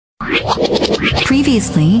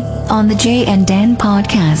Previously on the Jay and Dan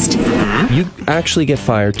podcast. You actually get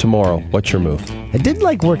fired tomorrow. What's your move? I did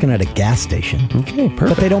like working at a gas station. Okay,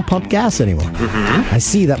 perfect. But they don't pump gas anymore. I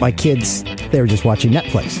see that my kids, they're just watching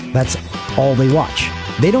Netflix. That's all they watch.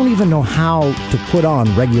 They don't even know how to put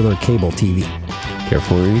on regular cable TV.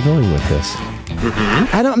 Careful where you're going with this.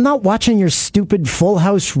 I'm not watching your stupid Full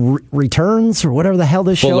House Returns or whatever the hell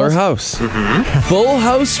this show Fuller is. House. Full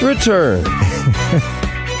House Return.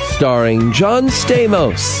 Starring John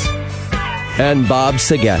Stamos and Bob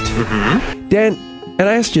Saget. Dan, and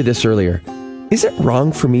I asked you this earlier. Is it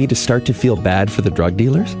wrong for me to start to feel bad for the drug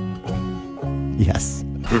dealers? Yes.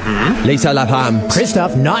 Lisa La Femme.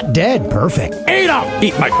 Christoph, not dead. Perfect.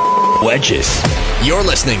 Eat my wedges. You're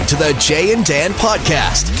listening to the Jay and Dan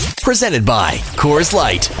podcast, presented by Coors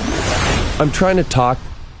Light. I'm trying to talk,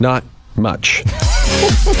 not much.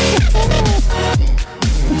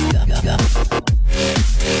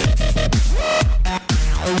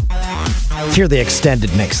 Let's hear the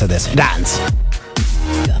extended mix of this. Dance.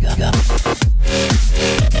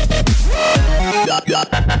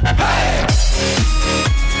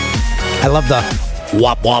 I love the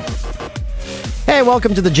wop wop. Hey,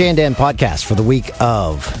 welcome to the Jay and Dan podcast for the week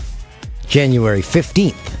of January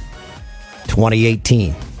 15th,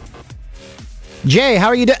 2018. Jay, how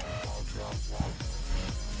are you doing?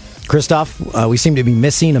 Christoph, we seem to be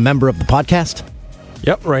missing a member of the podcast.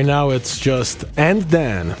 Yep, right now it's just and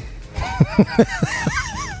Dan.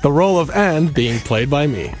 The role of and being played by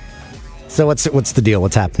me. So what's the deal?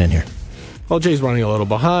 What's happening here? Well, Jay's running a little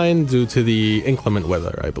behind due to the inclement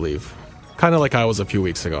weather, I believe. Kind of like I was a few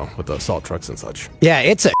weeks ago with the salt trucks and such. Yeah,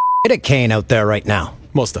 it's a cane out there right now.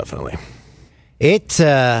 Most definitely.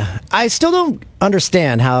 I still don't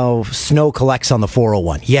understand how snow collects on the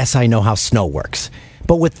 401. Yes, I know how snow works.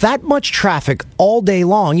 But with that much traffic all day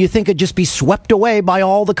long, you think it'd just be swept away by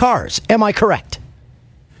all the cars. Am I correct?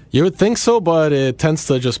 You would think so, but it tends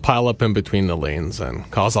to just pile up in between the lanes and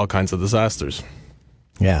cause all kinds of disasters.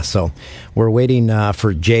 Yeah, so we're waiting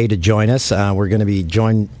for Jay to join us. We're going to be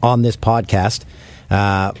joined on this podcast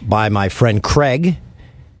by my friend Craig.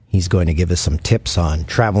 He's going to give us some tips on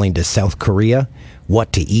traveling to South Korea,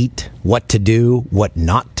 what to eat, what to do, what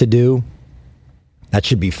not to do. That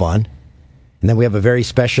should be fun. And then we have a very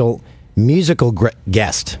special musical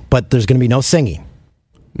guest, but there's going to be no singing.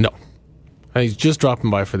 No. He's just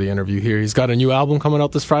dropping by for the interview here. He's got a new album coming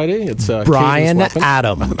out this Friday. It's Brian Cadence Weapon.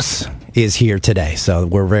 Adams is here today, so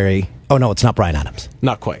we're very... Oh, no, it's not Brian Adams.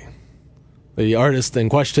 Not quite. The artist in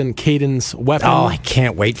question, Cadence Weapon. Oh, I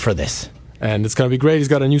can't wait for this. And it's going to be great. He's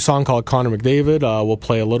got a new song called Connor McDavid. We'll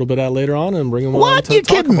play a little bit of that later on and bring him on to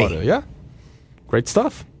talk about it. Yeah. Great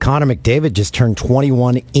stuff. Connor McDavid just turned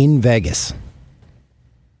 21 in Vegas.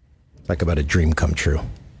 Like about a dream come true.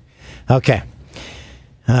 Okay.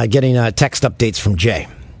 Getting text updates from Jay.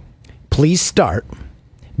 Please start.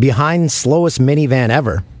 Behind slowest minivan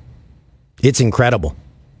ever. It's incredible.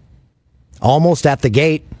 Almost at the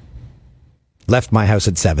gate. Left my house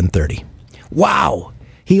at 7:30. Wow.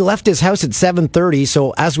 He left his house at 7:30,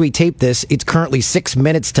 so as we tape this, it's currently 6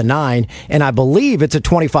 minutes to 9, and I believe it's a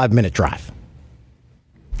 25-minute drive.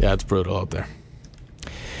 Yeah, it's brutal out there.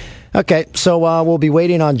 Okay, so we'll be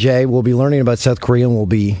waiting on Jay. We'll be learning about South Korea, and we'll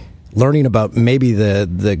be learning about maybe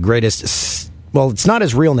the greatest... Well, it's not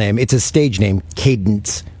his real name. It's his stage name,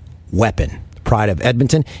 Cadence Weapon, pride of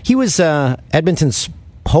Edmonton. He was Edmonton's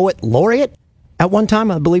poet laureate at one time,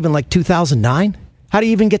 I believe in like 2009. How do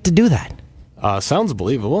you even get to do that? Sounds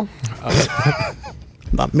believable. I'm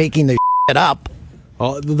not making the shit up.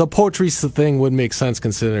 Well, the poetry thing would make sense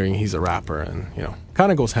considering he's a rapper and, kind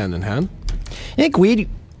of goes hand in hand. You think we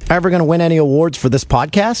ever going to win any awards for this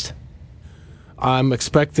podcast? I'm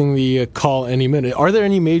expecting the call any minute. Are there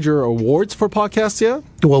any major awards for podcasts yet?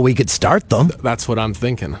 Well, we could start them. That's what I'm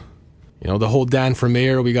thinking. The whole Dan for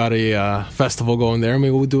Mayor, we got a festival going there. Maybe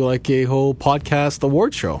we'll do like a whole podcast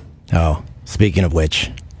award show. Oh, speaking of which,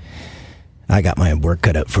 I got my work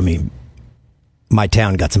cut out for me. My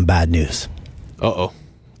town got some bad news. Uh-oh.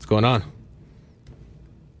 What's going on?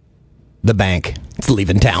 The bank. It's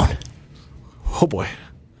leaving town. Oh, boy.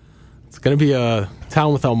 It's going to be a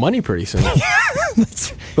town without money pretty soon.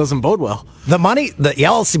 Doesn't bode well. The money, the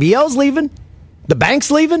LCBO's leaving. The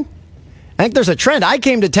bank's leaving. I think there's a trend. I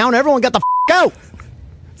came to town. Everyone got the out.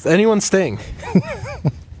 Is anyone staying?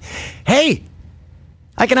 Hey,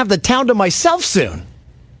 I can have the town to myself soon.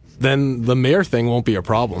 Then the mayor thing won't be a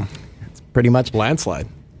problem. It's pretty much landslide.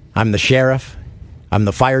 I'm the sheriff. I'm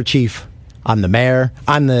the fire chief. I'm the mayor.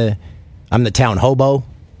 I'm the town hobo.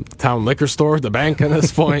 The town liquor store, the bank at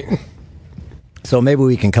this point. So maybe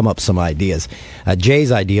we can come up with some ideas.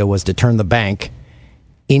 Jay's idea was to turn the bank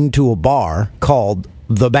into a bar called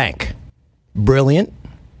The Bank. Brilliant.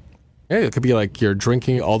 Yeah, it could be like you're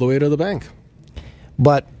drinking all the way to the bank.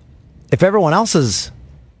 But if everyone else is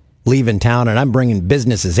leaving town and I'm bringing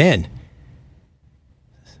businesses in,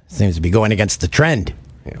 seems to be going against the trend.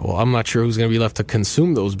 Yeah, well, I'm not sure who's going to be left to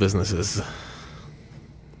consume those businesses.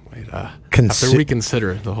 Wait, have to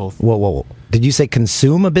reconsider the whole thing. Whoa. Did you say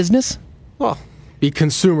consume a business? Well, be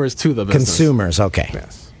consumers to the business. Consumers, okay.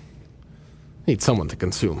 Yes. Need someone to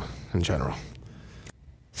consume in general.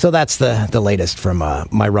 So that's the latest from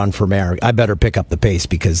my run for mayor. I better pick up the pace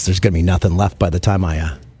because there's going to be nothing left by the time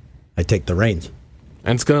I take the reins.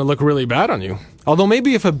 And it's going to look really bad on you. Although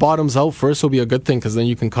maybe if it bottoms out first, it'll be a good thing because then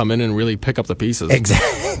you can come in and really pick up the pieces.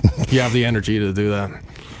 Exactly. You have the energy to do that.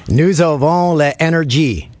 Nous avons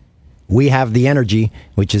l'énergie. We have the energy,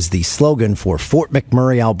 which is the slogan for Fort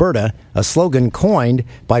McMurray, Alberta, a slogan coined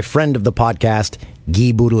by friend of the podcast,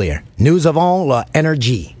 Guy Boudelier. Nous avons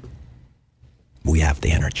l'énergie. We have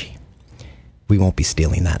the energy. We won't be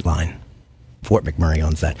stealing that line. Fort McMurray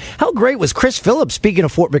owns that. How great was Chris Phillips, speaking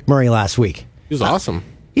of Fort McMurray last week? He was awesome.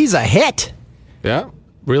 He's a hit. Yeah.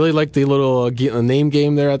 Really like the little name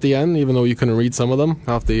game there at the end, even though you couldn't read some of them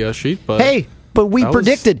off the sheet. But hey, but we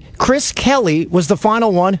predicted Chris Kelly was the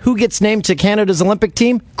final one. Who gets named to Canada's Olympic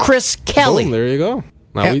team? Chris Kelly. Boom, there you go.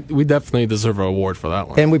 Now, we definitely deserve an award for that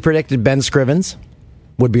one. And we predicted Ben Scrivens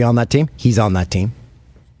would be on that team. He's on that team.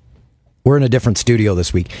 We're in a different studio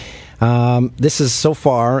this week. This is so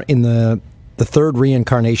far in the third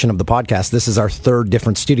reincarnation of the podcast. This is our third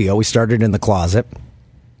different studio. We started in the closet.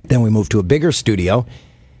 Then we moved to a bigger studio.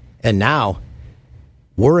 And now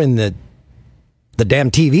we're in the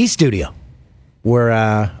damn TV studio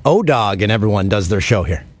where O-Dog and everyone does their show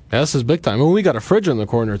here. Yeah, this is big time. And we got a fridge in the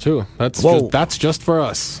corner, too. That's just for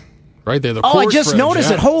us. Right there. I just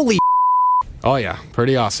noticed it. Holy Oh, yeah.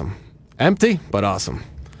 Pretty awesome. Empty, but awesome.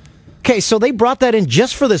 Okay, so they brought that in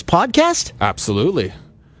just for this podcast? Absolutely.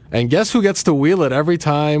 And guess who gets to wheel it every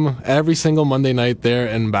time, every single Monday night there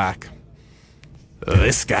and back?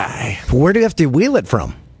 This guy. Where do you have to wheel it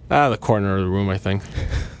from? The corner of the room, I think.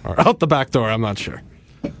 Or out the back door, I'm not sure.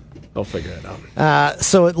 They'll figure it out.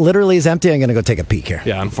 So it literally is empty. I'm going to go take a peek here.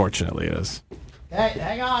 Yeah, unfortunately it is. Hey,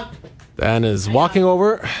 hang on. Dan is walking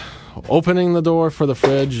over, opening the door for the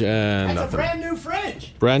fridge, and That's nothing. a brand new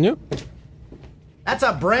fridge. Brand new? That's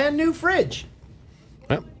a brand new fridge.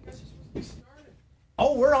 Yep.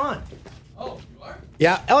 Oh, we're on. Oh, you are?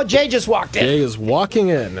 Yeah. Oh, Jay just walked in. Jay is walking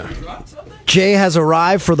in. Jay has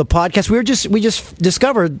arrived for the podcast. We just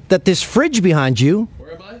discovered that this fridge behind you.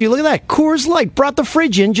 Where am I? You look at that. Coors Light brought the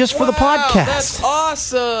fridge in just for the podcast. That's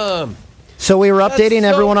awesome. So we were updating so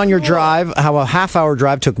everyone on your cool. drive. How a half-hour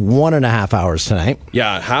drive took 1.5 hours tonight.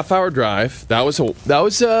 Yeah, half-hour drive. That was a good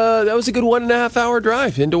 1.5 hour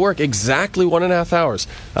drive into work. Exactly 1.5 hours.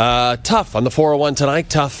 Tough on the 401 tonight.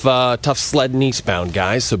 Tough sledding eastbound,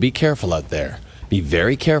 guys. So be careful out there. Be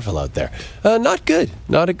very careful out there. Not good.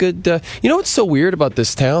 Not a good. You know what's so weird about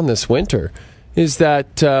this town this winter is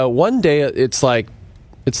that one day it's like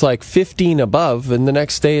 15 above, and the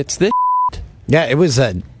next day it's this. Yeah, it was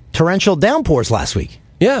torrential downpours last week.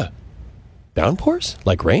 Yeah, downpours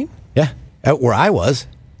like rain. Yeah, out where I was.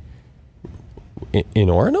 In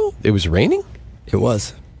Orno, it was raining. It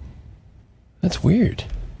was. That's weird.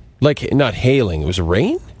 Like not hailing. It was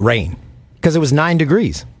rain. Rain, because it was 9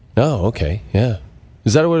 degrees. Oh, okay, yeah.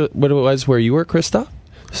 Is that what it was where you were, Christoph?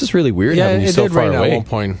 This is really weird having you it so did far rain away. at one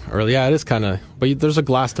point early. Yeah, it is kind of. But there's a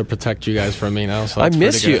glass to protect you guys from me now. So I that's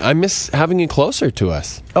miss pretty you. good. I miss having you closer to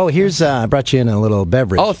us. Oh, here's I brought you in a little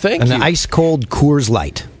beverage. Oh, thank you. An ice-cold Coors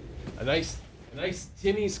Light. A nice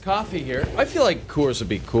Timmy's coffee here. I feel like Coors would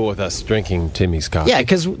be cool with us drinking Timmy's coffee. Yeah,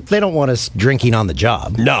 because they don't want us drinking on the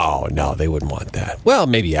job. No, they wouldn't want that. Well,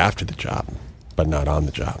 maybe after the job, but not on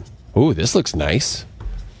the job. Ooh, this looks nice.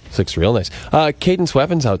 This looks real nice. Cadence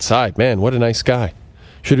Weapon's outside. Man, what a nice guy.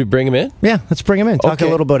 Should we bring him in? Yeah, let's bring him in. Talk a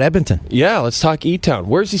little about Edmonton. Yeah, let's talk E-Town.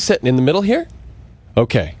 Where's he sitting? In the middle here?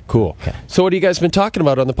 Okay, cool. Okay. So what have you guys been talking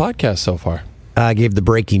about on the podcast so far? I gave the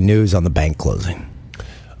breaking news on the bank closing.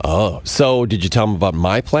 Oh, so did you tell him about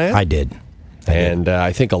my plan? I did. And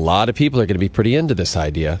I think a lot of people are going to be pretty into this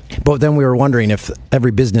idea. But then we were wondering if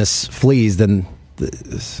every business flees, then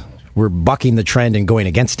we're bucking the trend and going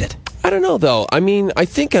against it. I don't know, though. I mean, I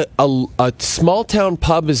think a small-town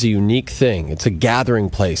pub is a unique thing. It's a gathering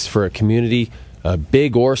place for a community,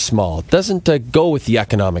 big or small. It doesn't go with the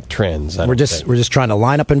economic trends. We're just trying to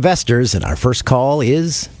line up investors, and our first call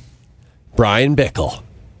is Brian Bickle.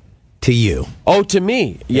 to you? Oh, to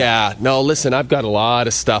me? Yeah. No, listen, I've got a lot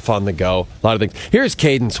of stuff on the go. A lot of things. Here's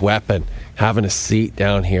Cadence Weapon, having a seat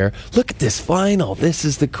down here. Look at this vinyl. This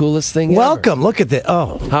is the coolest thing Welcome. ever. Look at this.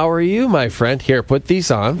 Oh. How are you, my friend? Here, put these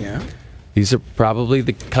on. Yeah. These are probably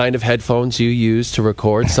the kind of headphones you use to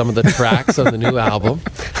record some of the tracks on the new album.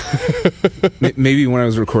 Maybe when I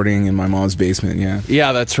was recording in my mom's basement, yeah.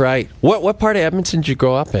 Yeah, that's right. What part of Edmonton did you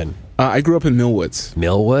grow up in? I grew up in Millwoods.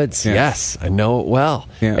 Millwoods, Yeah. yes. I know it well.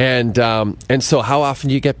 Yeah. And so how often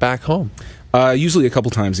do you get back home? Usually a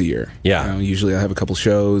couple times a year. Yeah. Usually I have a couple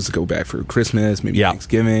shows, go back for Christmas, maybe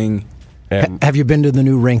Thanksgiving. And Have you been to the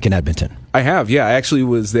new rink in Edmonton? I have, yeah. I actually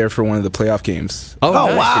was there for one of the playoff games. oh,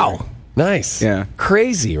 nice. wow. Nice. Yeah.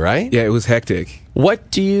 Crazy, right? Yeah, it was hectic.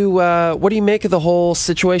 What do you make of the whole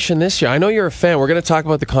situation this year? I know you're a fan. We're going to talk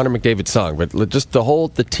about the Connor McDavid song, but just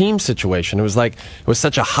the team situation. It was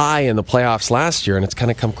such a high in the playoffs last year, and it's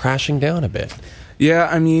kind of come crashing down a bit. Yeah,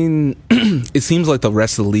 I mean, it seems like the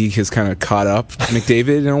rest of the league has kind of caught up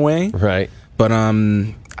McDavid in a way. Right. But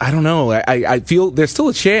I don't know. I feel there's still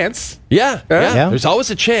a chance. Yeah. Yeah. There's always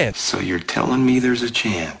a chance. So you're telling me there's a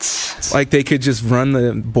chance? Like they could just run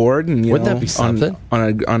the board and Wouldn't that be something?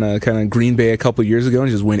 on a kind of Green Bay a couple years ago and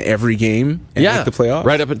just win every game and make the playoffs.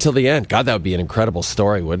 Right up until the end. God, that would be an incredible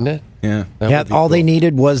story, wouldn't it? Yeah. That would be All they cool.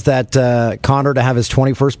 needed was that Connor to have his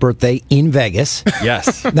 21st birthday in Vegas.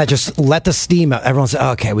 Yes. That just let the steam out. Everyone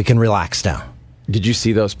said, okay, we can relax now. Did you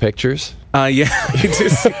see those pictures? Yeah.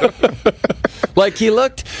 Like he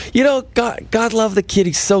looked, God love the kid.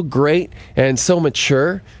 He's so great and so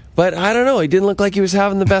mature. But I don't know. He didn't look like he was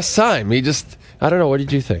having the best time. I don't know. What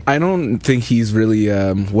did you think? I don't think he's really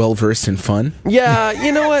well versed in fun. Yeah,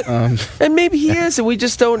 you know what? And maybe he is, and we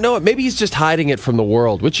just don't know it. Maybe he's just hiding it from the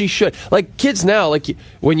world, which he should. Like kids now, like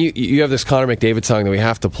when you have this Connor McDavid song that we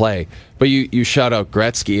have to play, but you shout out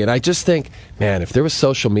Gretzky, and I just think, man, if there was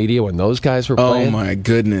social media when those guys were playing, Oh my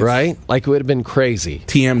goodness! right? Like it would have been crazy,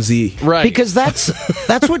 TMZ, right? Because that's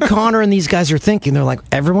what Connor and these guys are thinking. They're like,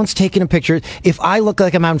 everyone's taking a picture. If I look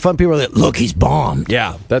like I'm having fun, people are like, look, he's bombed.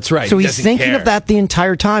 yeah, that's right. So He he's doesn't thinking care. of that the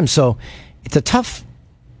entire time. So it's a tough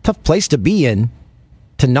place to be in,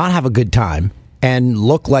 to not have a good time and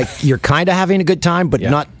look like you're kind of having a good time, but Yeah.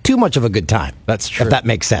 not too much of a good time. That's true. If that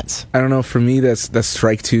makes sense. I don't know. For me, that's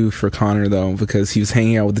strike two for Connor though, because he was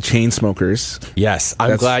hanging out with the chain smokers. Yes,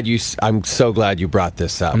 I'm so glad you brought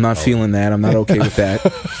this up. I'm not feeling that. I'm not okay with that.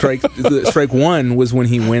 Strike one was when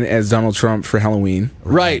he went as Donald Trump for Halloween.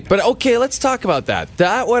 Right, but okay, let's talk about that.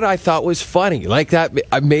 That what I thought was funny. Like that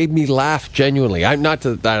made me laugh genuinely. I'm not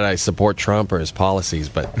that I support Trump or his policies,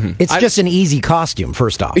 but It's just an easy costume,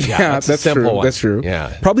 first off. Yeah, that's a that's simple true. one. That's true.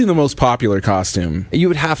 Yeah. Probably the most popular costume. you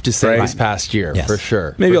would have to say Right. this past year Yes. for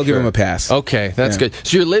sure. Maybe for I'll give sure. him a pass. Okay, that's Yeah. good.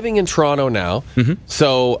 So you're living in Toronto now. Mm-hmm.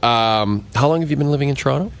 So how long have you been living in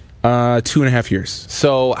Toronto? 2.5 years.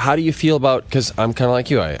 So how do you feel about, because I'm kind of like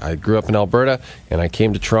you, I grew up in Alberta and I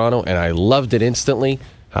came to Toronto and I loved it instantly.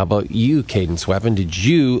 How about you, Cadence Weapon? Did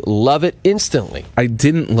you love it instantly? I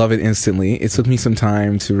didn't love it instantly. It took me some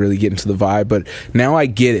time to really get into the vibe, but now I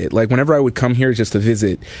get it. Like whenever I would come here just to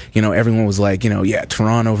visit, everyone was like, yeah,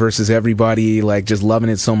 Toronto versus everybody, like just loving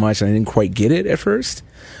it so much. And I didn't quite get it at first.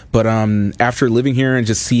 But after living here and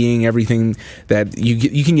just seeing everything that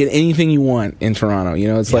you can get anything you want in Toronto.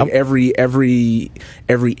 It's like every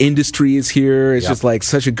industry is here. It's just like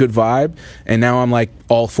such a good vibe. And now I'm like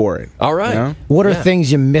all for it. All right. What are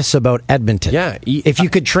things you miss about Edmonton? Yeah. If you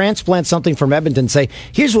could transplant something from Edmonton, say,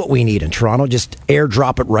 here's what we need in Toronto, just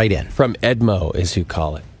airdrop it right in. From Edmo, as you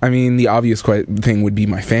call it. I mean, the obvious thing would be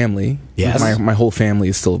my family. Yes. My whole family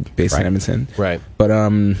is still based in Edmonton. Right. But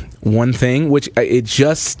one thing, which it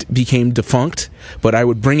just became defunct, but I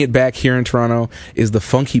would bring it back here in Toronto, is the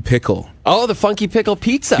Funky Pickle. Oh, the Funky Pickle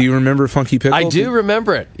Pizza. Do you remember Funky Pickle? I do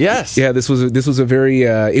remember it. Yes. Yeah, this was a very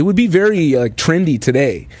it would be very trendy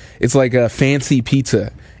today. It's like a fancy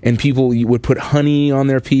pizza, and people would put honey on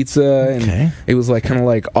their pizza, and it was like kind of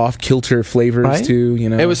like off kilter flavors too.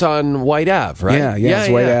 It was on White Ave, right? Yeah, it's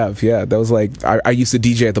White Ave. Yeah, that was like I used to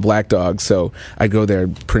DJ at the Black Dog, so I'd go there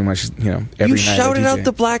pretty much every night. You I shouted DJ. out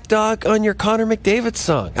the Black Dog on your Connor McDavid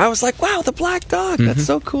song. I was like, wow, the Black Dog. That's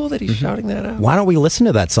so cool that he's shouting that out. Why don't we listen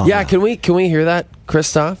to that song? Yeah, now? can we hear that,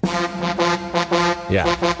 Christoph? Yeah.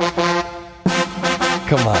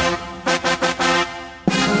 Come on.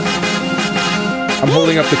 I'm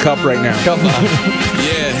holding up the cup right now. Come on.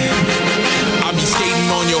 Yeah. I'll be skating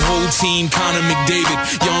on your whole team, Connor McDavid.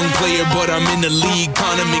 Young player, but I'm in the league.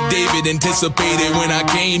 Connor McDavid anticipated when I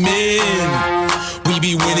came in. We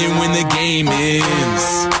be winning when the game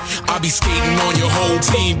ends. I'll I be skating on your whole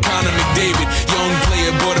team, Connor McDavid. Young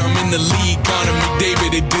player, but I'm in the league, Connor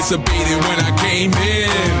McDavid. It dissipated when I came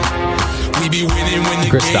in. We be winning when the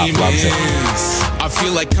Christoph game loves it. ends. I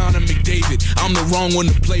feel like Connor McDavid. I'm the wrong one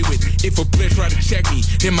to play with. If a player try to check me,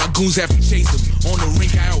 then my goons have to chase him. On the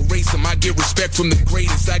rink, I outrace him. I get respect from the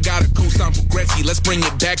greatest. I got a co-sign for Gretzky. Let's bring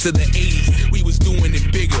it back to the 80s. We was doing it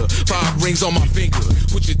bigger. 5 rings on my finger.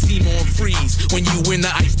 Put your team on freeze when you win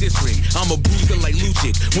the ice district. I'm a bruiser like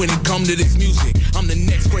Lucic. When it come to this music, I'm the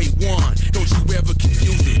next great one. Don't you ever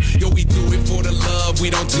confuse it. Yo, we do it for the love. We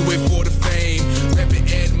don't do it for the fame. Reppin'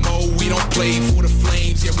 Edmo. We don't play for the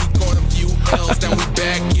Flames. Yeah, we caught a few L's. Now we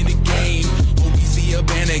back in the game. Oh, we see a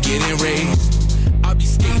banner getting raised. I'll be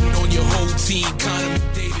skating on your whole team, Connor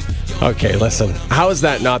McDavid. Okay, listen. How is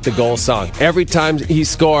that not the goal song? Every time he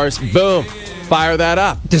scores, boom, fire that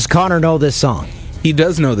up. Does Connor know this song? He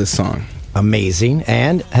does know this song. Amazing.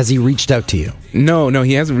 And has he reached out to you? No,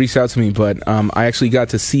 he hasn't reached out to me, but I actually got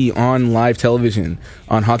to see on live television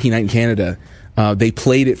on Hockey Night in Canada. They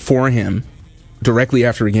played it for him directly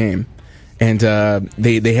after a game. And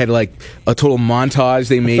they had like a total montage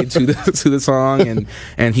they made to the song,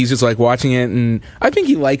 and he's just like watching it, and I think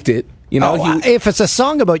he liked it. You know, if it's a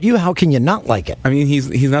song about you, how can you not like it? I mean,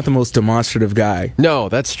 he's not the most demonstrative guy. No,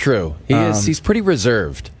 that's true. He is. He's pretty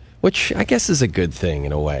reserved, which I guess is a good thing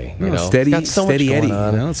in a way. You know, steady, got so steady much Eddie. going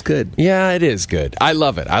on. You know, it's good. Yeah, it is good. I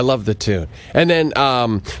love it. I love the tune. And then,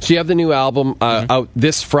 so you have the new album out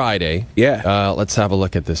this Friday. Yeah. Let's have a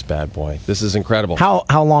look at this bad boy. This is incredible.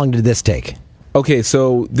 How long did this take? Okay,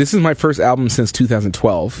 so this is my first album since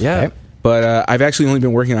 2012. Yeah. Okay? But I've actually only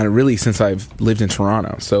been working on it really since I've lived in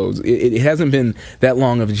Toronto. So it hasn't been that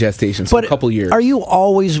long of a gestation, so a couple years. Are you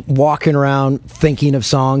always walking around thinking of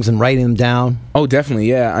songs and writing them down? Oh, definitely,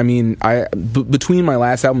 yeah. I mean, between my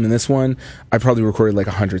last album and this one, I probably recorded like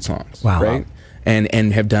 100 songs. Wow. Right?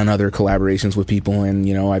 And have done other collaborations with people. And,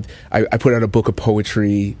 you know, I put out a book of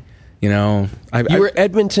poetry. You know, you were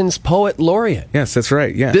Edmonton's poet laureate. Yes, that's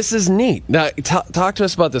right. Yeah, this is neat. Now, talk to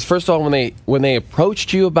us about this. First of all, when they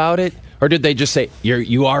approached you about it, or did they just say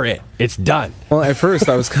you are it? It's done. Well, at first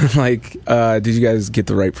I was kind of like, did you guys get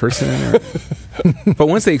the right person? But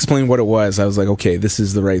once they explained what it was, I was like, okay, this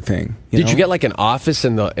is the right thing. Did you get like an office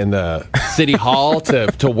in the city hall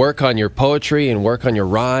to work on your poetry and work on your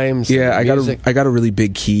rhymes? Yeah, I got a really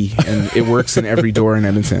big key, and it works in every door in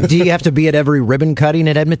Edmonton. Do you have to be at every ribbon cutting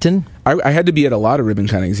at Edmonton? I had to be at a lot of ribbon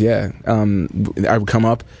cuttings. Yeah, I would come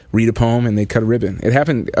up, read a poem, and they'd cut a ribbon. It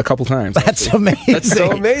happened a couple times. That's amazing. That's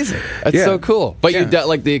so amazing. That's so cool. But you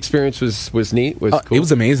like the experience was neat. Was cool. It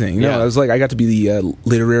was amazing. You know, I was like, I got to be the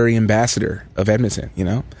literary ambassador of Edmonton. You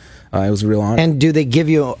know, it was a real honor. And do they give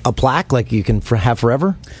you a plaque like you can have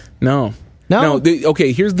forever? No.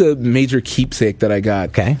 Okay, here's the major keepsake that I got.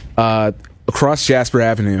 Okay. Across Jasper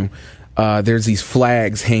Avenue, there's these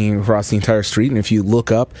flags hanging across the entire street, and if you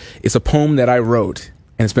look up, it's a poem that I wrote,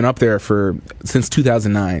 and it's been up there since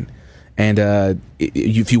 2009. And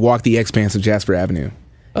if you walk the expanse of Jasper Avenue,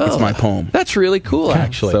 it's my poem. That's really cool,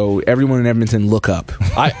 actually. So everyone in Edmonton, look up.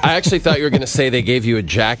 I actually thought you were going to say they gave you a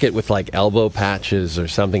jacket with like elbow patches or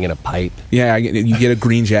something in a pipe. Yeah, you get a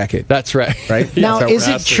green jacket. That's right. Right? Now, is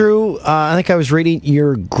it true, I think I was reading,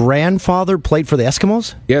 your grandfather played for the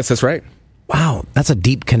Eskimos? Yes, that's right. Wow, that's a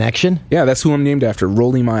deep connection. Yeah, that's who I'm named after,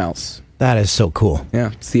 Rollie Miles. That is so cool.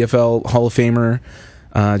 Yeah, CFL Hall of Famer.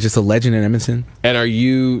 Just a legend in Edmonton. And are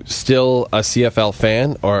you still a CFL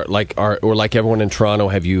fan, or like everyone in Toronto?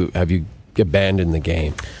 Have you abandoned the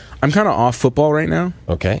game? I'm kind of off football right now.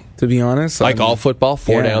 Okay, to be honest, all football,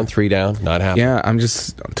 4 down, 3 down, not happening. Yeah, I'm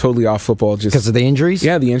just totally off football, just because of the injuries.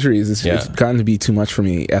 Yeah, the injuries. It's gotten to be too much for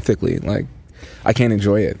me ethically. Like, I can't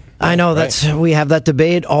enjoy it. I know we have that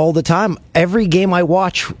debate all the time. Every game I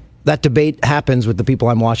watch, that debate happens with the people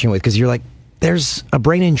I'm watching with, because you're like, there's a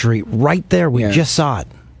brain injury right there. We just saw it.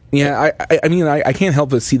 Yeah, I mean, I can't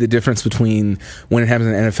help but see the difference between when it happens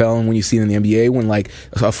in the NFL and when you see it in the NBA. When like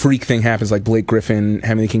a freak thing happens, like Blake Griffin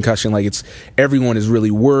having the concussion, like everyone is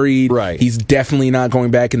really worried. Right, he's definitely not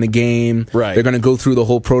going back in the game. Right, they're going to go through the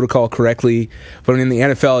whole protocol correctly. But in the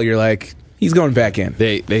NFL, you're like, he's going back in.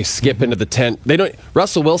 They skip into the tent. They don't.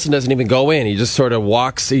 Russell Wilson doesn't even go in. He just sort of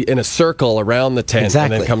walks in a circle around the tent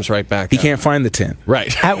and then comes right back. He can't find the tent.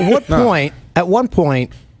 Right. At what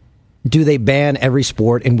point do they ban every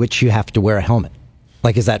sport in which you have to wear a helmet?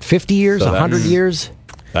 Like, is that 50 years, 100 years?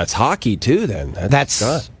 That's hockey too. Then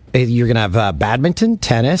that's you're gonna have badminton,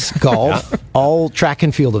 tennis, golf, all track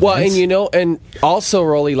and field events. Well, and and also,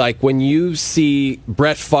 Rolly, like when you see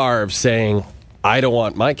Brett Favre saying, I don't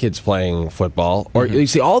want my kids playing football. Or you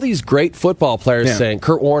see all these great football players saying,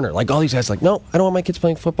 Kurt Warner, like all these guys, like, no, I don't want my kids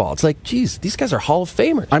playing football. It's like, geez, these guys are Hall of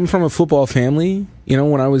Famers. I'm from a football family. You know,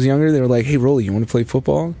 when I was younger, they were like, hey, Rolly, you want to play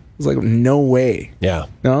football? I was like, no way. Yeah.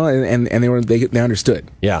 No, and they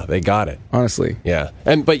understood. Yeah, they got it. Honestly. Yeah.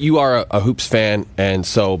 But you are a Hoops fan, and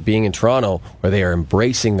so being in Toronto, where they are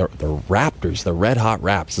embracing the Raptors, the red hot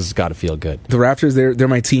Raps, this has got to feel good. The Raptors, they're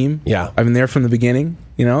my team. Yeah. I've been there from the beginning.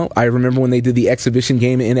 You know, I remember when they did the exhibition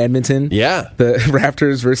game in Edmonton. Yeah. The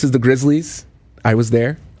Raptors versus the Grizzlies. I was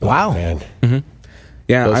there. Wow. Oh, man. Mm-hmm.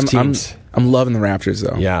 Yeah, Those teams. I'm loving the Raptors,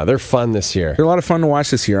 though. Yeah, they're fun this year. They're a lot of fun to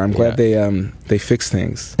watch this year. I'm glad they fixed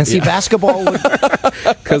things. And see, basketball...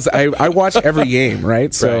 Because I watch every game,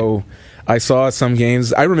 right? So I saw some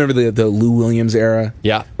games. I remember the Lou Williams era.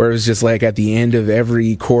 Yeah. Where it was just like at the end of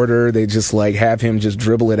every quarter, they just like have him just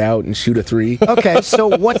dribble it out and shoot a three. Okay, so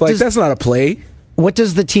that's not a play. What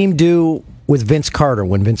does the team do with Vince Carter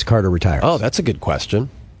when Vince Carter retires? Oh, that's a good question.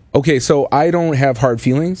 Okay, so I don't have hard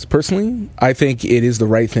feelings, personally. I think it is the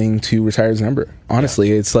right thing to retire his number.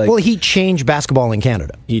 Honestly, it's like... Well, he changed basketball in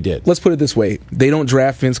Canada. He did. Let's put it this way. They don't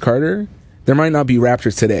draft Vince Carter, there might not be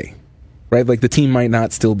Raptors today. Right? Like, the team might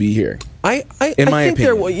not still be here. I think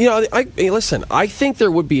opinion. Listen, I think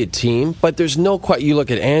there would be a team, but there's no quite... You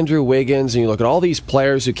look at Andrew Wiggins, and you look at all these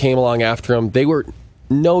players who came along after him. They were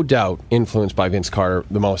no doubt influenced by Vince Carter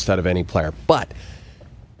the most out of any player. But...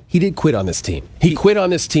 he did quit on this team. He quit on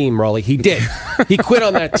this team, Rolly. He did. He quit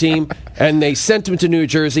on that team, and they sent him to New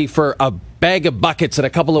Jersey for a bag of buckets and a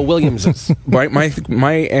couple of Williamses.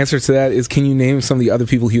 My answer to that is, can you name some of the other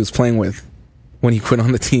people he was playing with when he quit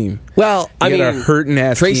on the team? Well, he had a hurting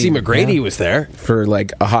ass Tracy team. McGrady was there for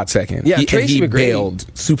like a hot second. Yeah, Tracy he McGrady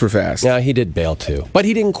bailed super fast. Yeah, he did bail too, but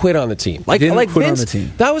he didn't quit on the team. Quit Vince, on the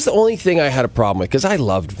team. That was the only thing I had a problem with because I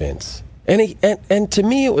loved Vince. And to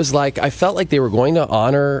me, it was like I felt like they were going to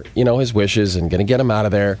honor, his wishes and going to get him out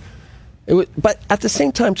of there. But at the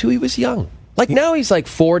same time, too, he was young. Like now he's like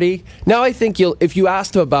 40. Now I think if you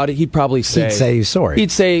asked him about it, he'd probably say... He'd say he's sorry.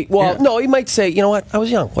 He'd say, no, he might say, you know what, I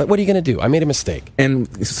was young. What are you going to do? I made a mistake.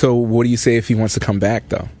 And so what do you say if he wants to come back,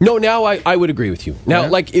 though? No, now I would agree with you. Now,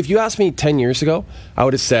 like, if you asked me 10 years ago, I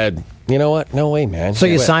would have said... You know what? No way, man. So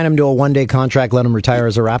you sign him to a one-day contract, let him retire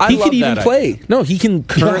as a Raptor? He could even play. No, he can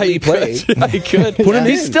currently play. He could. Put him in.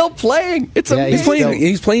 He's still playing. It's amazing.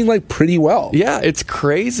 He's playing like pretty well. Yeah, it's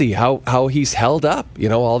crazy how he's held up,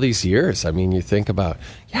 all these years. I mean, you think about,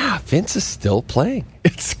 Vince is still playing.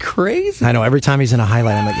 It's crazy. I know. Every time he's in a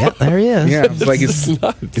highlight, I'm like, yeah, there he is. Yeah, it's like is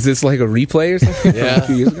this like a replay or something from a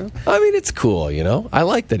few years ago? I mean, it's cool, I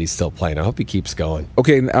like that he's still playing. I hope he keeps going.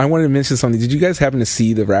 Okay, I wanted to mention something. Did you guys happen to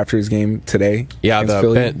see the Raptors game today? Yeah,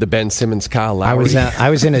 the Ben Simmons, Kyle Lowry. I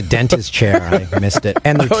was in a dentist chair. I missed it.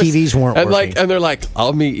 And their TVs weren't working. And they're like,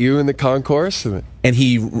 I'll meet you in the concourse.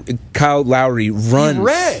 And Kyle Lowry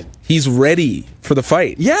runs. He's ready for the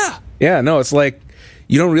fight. Yeah. Yeah, no, it's like...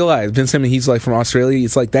 You don't realize Ben Simmons, he's like from Australia.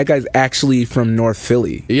 It's like that guy's actually from North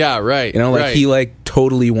Philly. Yeah, right. He like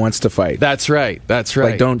totally wants to fight. That's right.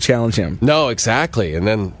 Like, don't challenge him. No, exactly. And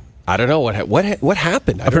then I don't know what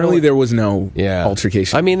happened. Apparently there was no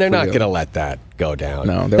altercation. I mean, they're not going to let that go down.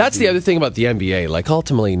 No, that's the other thing about the NBA. Like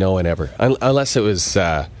ultimately, no one ever, unless it was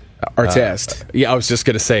Artest. I was just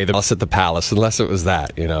going to say the us at the Palace. Unless it was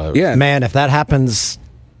that, Yeah, man, if that happens.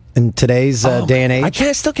 In today's day and age,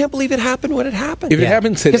 I still can't believe it happened when it happened. If it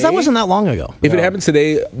happened today, because that wasn't that long ago. If it happened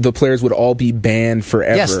today, the players would all be banned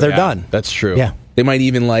forever. Yes, they're done. That's true. Yeah, they might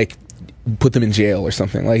even like put them in jail or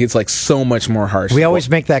something. Like it's like so much more harsh. We always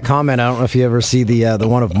make that comment. I don't know if you ever see the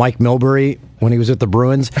one of Mike Milbury when he was with the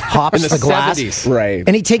Bruins, hops in the glass, 70s. Right,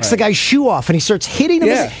 and he takes the guy's shoe off and he starts hitting him.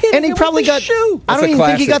 Yeah. And he probably got. Shoe. I don't even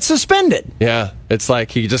think he got suspended. Yeah, it's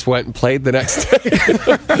like he just went and played the next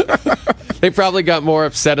day. They probably got more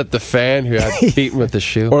upset at the fan who had beaten with the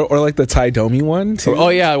shoe. Or like the Ty Domi one, too. Oh,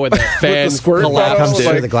 yeah, when the fan comes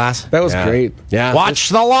through the glass. That was great. Yeah. Watch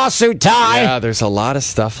the lawsuit, Ty! Yeah, there's a lot of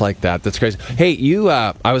stuff like that. That's crazy. Hey,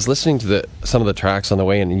 I was listening to some of the tracks on the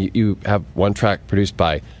way in, and you have one track produced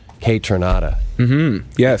by Kay Tornada. Mm-hmm.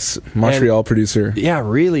 Yes, Montreal producer. Yeah,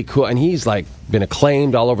 really cool. And he's like been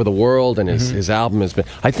acclaimed all over the world, and his album has been.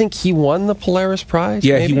 I think he won the Polaris Prize.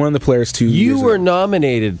 Yeah, maybe? he won the Polaris 2 years You were ago.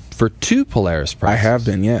 nominated for 2 Polaris Prizes. I have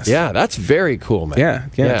been, yes. Yeah, that's very cool, man. Yeah,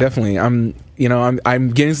 definitely. I'm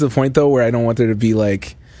getting to the point though where I don't want there to be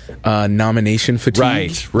like nomination fatigue.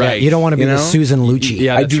 Right. Yeah, you don't want to be the Susan Lucci.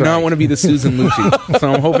 Yeah, I do not want to be the Susan Lucci.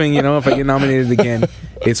 So I'm hoping, if I get nominated again,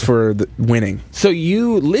 it's for the winning. So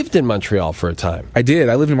you lived in Montreal for a time. I did.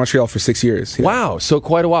 I lived in Montreal for 6 years. Yeah. Wow, so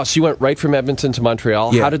quite a while. So you went right from Edmonton to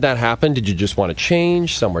Montreal. Yeah. How did that happen? Did you just want to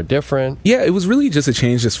change somewhere different? Yeah, it was really just a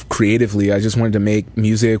change just creatively. I just wanted to make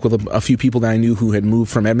music with a few people that I knew who had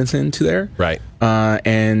moved from Edmonton to there. Right.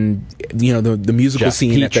 And, the musical Jeff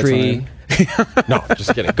scene Petrie. at that time. No,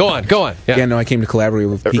 just kidding. Go on. Yeah, no, I came to collaborate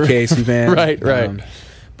with PK, Suvan. Right.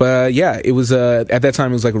 But it was at that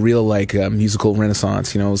time it was like a real musical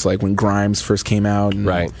renaissance. It was like when Grimes first came out, and,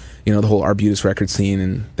 right. The whole Arbutus record scene,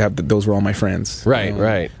 and those were all my friends.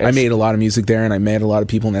 Right. I made a lot of music there, and I met a lot of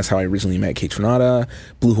people, and that's how I originally met Kate Tronada,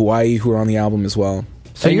 Blue Hawaii, who were on the album as well.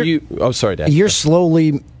 So sorry, Dad. You're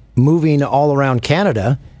slowly moving all around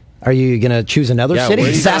Canada. Are you going to choose another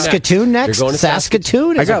city? Saskatoon next? You're going to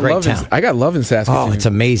Saskatoon is a great town. I got love in Saskatoon. Oh, it's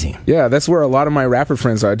amazing. Yeah, that's where a lot of my rapper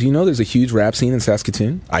friends are. Do you know there's a huge rap scene in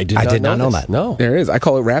Saskatoon? I did not know that. No. There is. I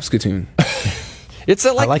call it Rapskatoon. It's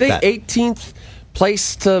like the that. 18th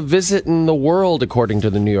place to visit in the world, according to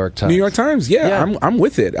the New York Times. New York Times, yeah. I'm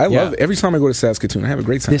with it. I love every time I go to Saskatoon. I have a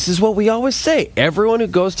great time. This is what we always say. Everyone who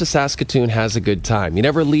goes to Saskatoon has a good time. You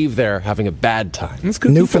never leave there having a bad time. It's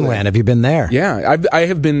good. Newfoundland, have you been there? Yeah, I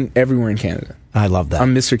have been everywhere in Canada. I love that.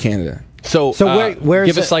 I'm Mr. Canada. So where's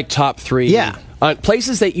give us like top 3 Yeah.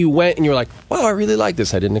 Places that you went and you were like, wow, I really like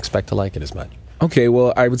this. I didn't expect to like it as much. Okay,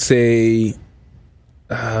 well, I would say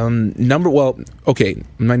my number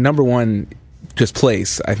one just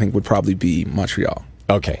place, I think, would probably be Montreal.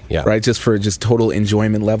 Okay, yeah. Right, just for total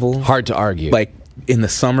enjoyment level. Hard to argue. Like, in the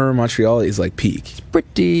summer, Montreal is like peak.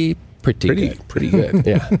 Pretty good. Pretty good.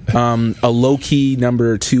 Yeah. A low-key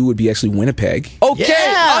number 2 would be actually Winnipeg. Okay,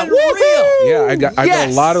 Yeah, unreal. woohoo! Yeah, I got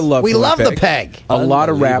a lot of love We for love Winnipeg. the Peg. A lot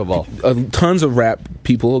of rap, Unbelievable. tons of rap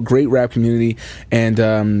people, a great rap community, and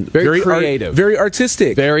Very creative. very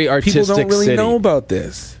artistic. Very artistic People don't really city. know about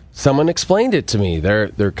this. Someone explained it to me.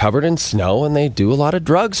 They're covered in snow and they do a lot of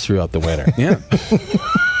drugs throughout the winter. Yeah.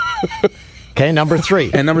 Okay, number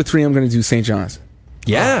 3. And number 3, I'm going to do St. John's.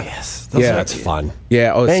 Yeah. Oh, yes. That's fun.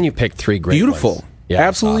 Yeah. Oh, And you picked 3 great beautiful. ones. Yeah,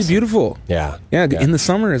 absolutely awesome. beautiful. Yeah. Yeah. In the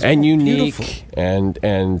summer as well. And unique. Beautiful.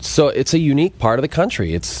 And so it's a unique part of the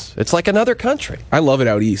country. It's like another country. I love it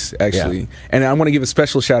out east, actually. Yeah. And I want to give a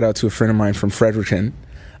special shout out to a friend of mine from Fredericton.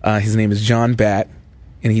 His name is John Batt,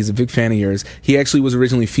 and he's a big fan of yours. He actually was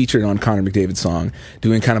originally featured on Connor McDavid's song,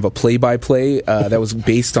 doing kind of a play-by-play that was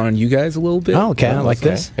based on you guys a little bit. Oh, okay. I like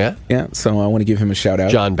this. Yeah. Yeah, so I want to give him a shout out.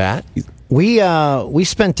 John Batt. We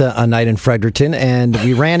spent a night in Fredericton, and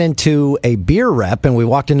we ran into a beer rep, and we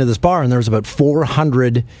walked into this bar, and there was about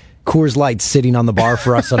 400 Coors Lights sitting on the bar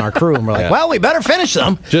for us and our crew, and we're like, well, we better finish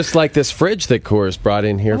them. Just like this fridge that Coors brought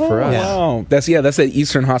in here for us. Wow. That's that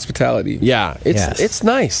Eastern hospitality. Yeah, Yes. it's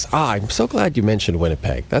nice. I'm so glad you mentioned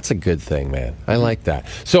Winnipeg. That's a good thing, man. I like that.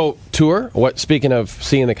 So, tour? Speaking of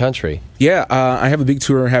seeing the country. Yeah, I have a big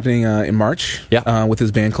tour happening in March. Yeah. With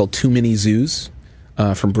this band called Too Many Zoos.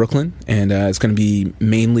 From Brooklyn, and it's going to be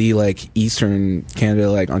mainly like Eastern Canada,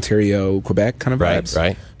 like Ontario, Quebec kind of vibes.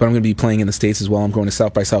 Right. But I'm going to be playing in the States as well. I'm going to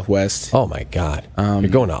South by Southwest. Oh my God! You're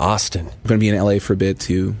going to Austin. I'm going to be in LA for a bit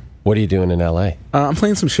too. What are you doing in LA? I'm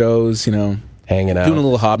playing some shows, Hanging out, doing a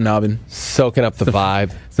little hobnobbing, soaking up the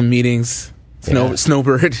vibe. some meetings.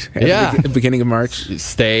 Snowbird at the beginning of March.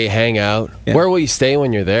 Stay, hang out. Yeah. Where will you stay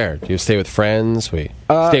when you're there? Do you stay with friends?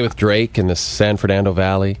 Stay with Drake in the San Fernando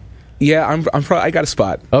Valley? Yeah, I got a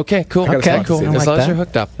spot. Okay, cool. I got a spot to cool. stay. As like long as that. you're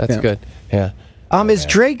hooked up, that's Yeah. good. Yeah. Is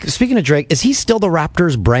Drake, speaking of Drake, is he still the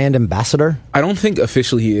Raptors brand ambassador? I don't think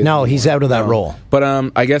officially he is. No, he's out of that role. But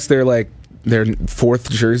I guess they're like their 4th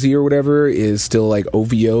jersey or whatever is still like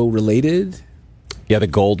OVO related. Yeah, the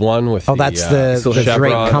gold one with That's the Drake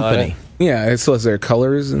chevron on company. it. Yeah, it still has their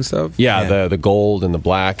colors and stuff. Yeah, the gold and the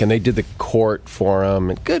black, and they did the court for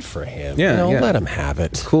him, and good for him. Yeah, yeah. Let him have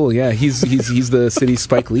it. Cool. Yeah, he's the city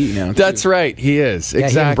Spike Lee now. That's right, he is. Yeah,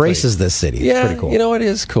 Exactly. he embraces this city. It's Yeah, pretty cool. you know, it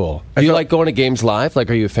is cool. Do you like going to games live? Like,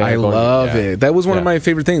 are you a fan I of going love to, it. That was one of Yeah. my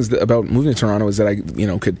favorite things about moving to Toronto is that I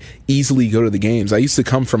could easily go to the games. I used to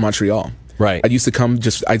come from Montreal. Right. I used to come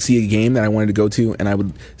I'd see a game that I wanted to go to, and I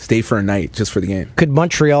would stay for a night just for the game. Could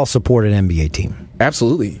Montreal support an NBA team?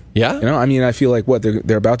 Absolutely. Yeah? I feel like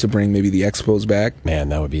they're about to bring maybe the Expos back. Man,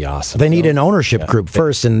 that would be awesome. They need an ownership group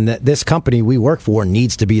first, and this company we work for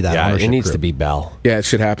needs to be that Yeah, ownership it needs group. to be Bell. Yeah, it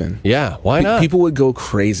should happen. Yeah, why not? People would go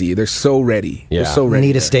crazy. They're so ready. Yeah. They're so We ready.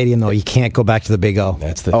 need a there. stadium, though. You can't go back to the Big O.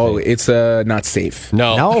 That's the Oh, thing. it's not safe.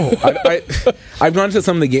 No. No. I've gone to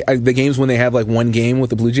some of the games when they have like one game with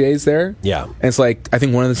the Blue Jays there. Yeah. And it's like, I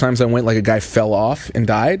think one of the times I went, like a guy fell off and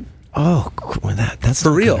died. Oh, that's for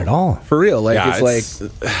not real good at all. For real, like Yeah, it's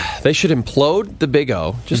like they should implode the Big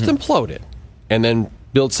O, just implode it, and then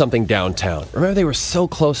build something downtown. Remember, they were so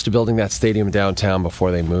close to building that stadium downtown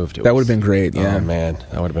before they moved. That would have been great. Yeah, Oh man,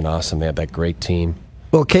 that would have been awesome. They had that great team.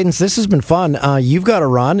 Well, Cadence, this has been fun. You've got to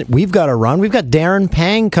run. We've got to run. We've got Darren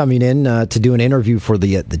Pang coming in to do an interview for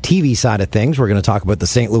the TV side of things. We're going to talk about the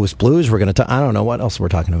St. Louis Blues. We're going to I don't know what else we're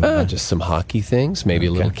talking about. Just some hockey things, maybe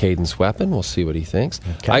a little Cadence Weapon. We'll see what he thinks.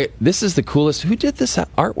 Okay. This is the coolest. Who did this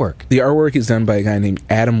artwork? the artwork is done by a guy named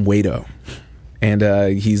Adam Waito, and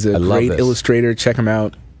he's a love great this. illustrator. Check him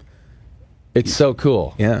out. It's so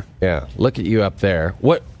cool. Yeah. Yeah. Look at you up there.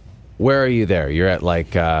 Where are you there? You're at like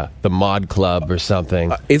the Mod Club or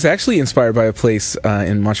something. It's actually inspired by a place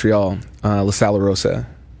in Montreal, La Salle Rosa.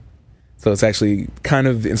 So it's actually kind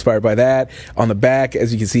of inspired by that. On the back,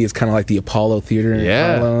 as you can see, it's kind of like the Apollo Theater in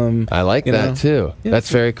Harlem. I like you that know? too. Yeah, That's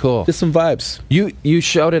very cool. Just some vibes. You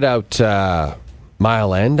shouted out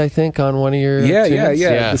Mile End, I think, on one of your Yeah. tunes?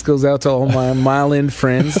 This goes out to all my Mile End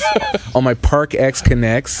friends, all my Park X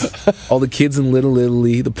Connects, all the kids in Little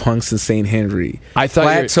Italy, the punks in St. Henry. I thought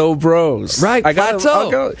Plateau Bros. Right,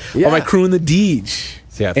 Plateau. Yeah. All my crew in the Deej.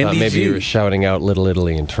 See, I thought NDG. maybe you were shouting out Little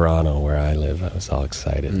Italy in Toronto, where I live. I was all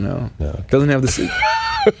excited. No. Doesn't have this.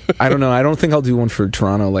 I don't know. I don't think I'll do one for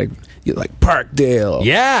Toronto, like Parkdale.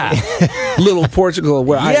 Yeah. Little Portugal,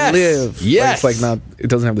 where I live. Yes. Like, it's like not. It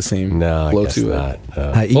doesn't have the same flow guess to not.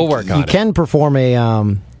 it. We'll work on You it. can perform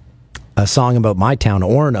a song about my town,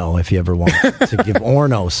 Orno, if you ever want to give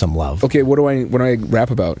Orno some love. Okay, what do I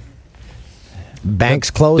rap about? Banks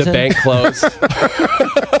The closing. bank closed.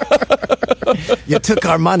 You took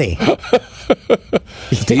our money.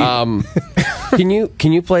 Can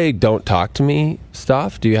you play "Don't Talk to Me"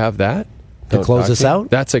 stuff? Do you have that To close Talk us to Me? out?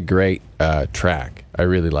 That's a great track. I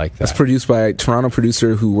really like that. It's produced by a Toronto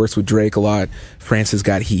producer who works with Drake a lot. Francis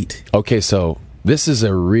Got Heat. Okay, so this is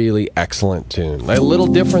a really excellent tune. A little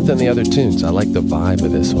different than the other tunes. I like the vibe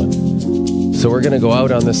of this one. So we're going to go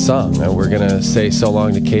out on this song, and we're going to say so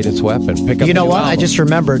long to Cadence Weapon. Pick up You know a new what? I album. just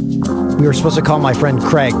remembered we were supposed to call my friend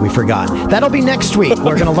Craig. We forgot. That'll be next week.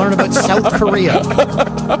 We're going to learn about South Korea.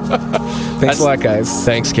 Thanks a lot, guys.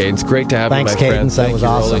 Thanks, Cadence. Great to have Thanks, you, my Cadence. friend. That was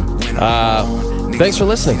awesome. Thanks for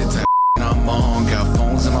listening. I'm on, got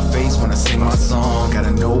phones in my face when I sing my song.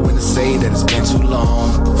 Gotta know when to say that it's been too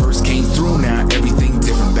long. First came through, now everything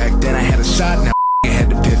different. Back then I had a shot, now I had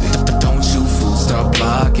to pivot. Don't you fools stop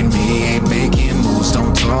blocking me. Ain't making moves,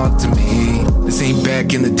 don't talk to me. This ain't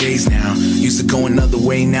back in the days now. Used to go another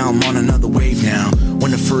way, now I'm on another wave now.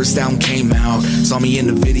 When the first album came out, saw me in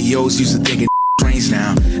the videos, used to think it strange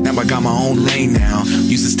now. Now I got my own lane now.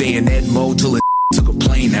 Used to stay in ed mode till it took a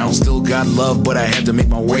plane out. Still got love, but I had to make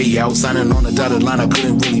my way out. Signing on the dotted line, I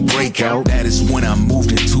couldn't really break out. That is when I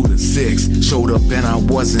moved into the 6. Showed up and I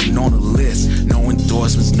wasn't on the list. No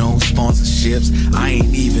endorsements, no sponsorships. I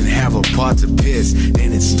ain't even have a pot to piss.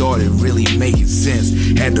 Then it started really making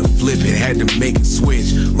sense. Had to flip it, had to make a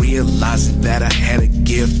switch. Realizing that I had a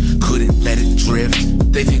gift, couldn't let it drift.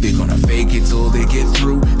 They think they're gonna fake it till they get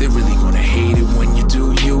through. They're really gonna hate it when you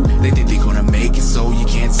do you. They think they're gonna make it so you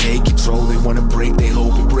can't take control. They wanna break, they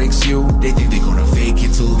hope it breaks you. They think they're gonna fake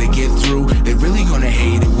it till they get through. They're really gonna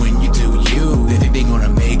hate it when you do you. They think they're gonna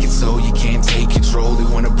make it so you can't take control.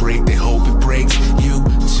 They wanna break, they hope it breaks you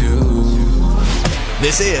too.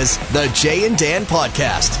 This is the Jay and Dan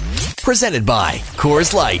Podcast, presented by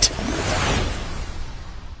Coors Light.